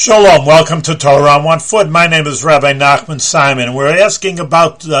Shalom, welcome to Torah on One Foot. My name is Rabbi Nachman Simon. We're asking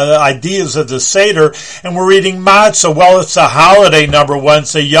about ideas of the Seder, and we're reading Matzah. Well, it's a holiday, number one.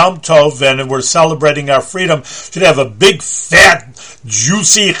 It's a Yom Tov, and we're celebrating our freedom. Should have a big, fat,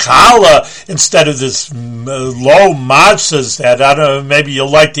 juicy challah instead of this low matzahs that, I don't know, maybe you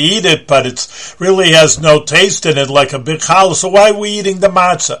like to eat it, but it really has no taste in it like a big challah. So why are we eating the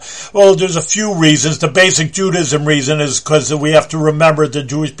matzah? Well, there's a few reasons. The basic Judaism reason is because we have to remember the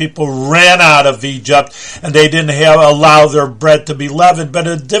Jewish people ran out of Egypt and they didn't allow their bread to be leavened. But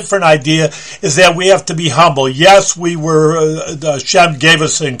a different idea is that we have to be humble. Yes, Hashem gave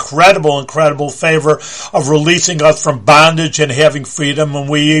us an incredible favor of releasing us from bondage and having freedom, and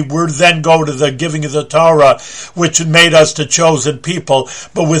we then go to the giving of the Torah, which made us the chosen people.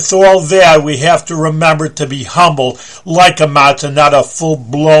 But with all that, we have to remember to be humble, like a matzah, not a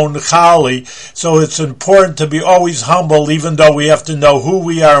full-blown chali. So it's important to be always humble, even though we have to know who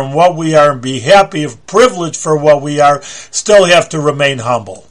we are and what we are and be happy, privileged for what we are, still have to remain humble.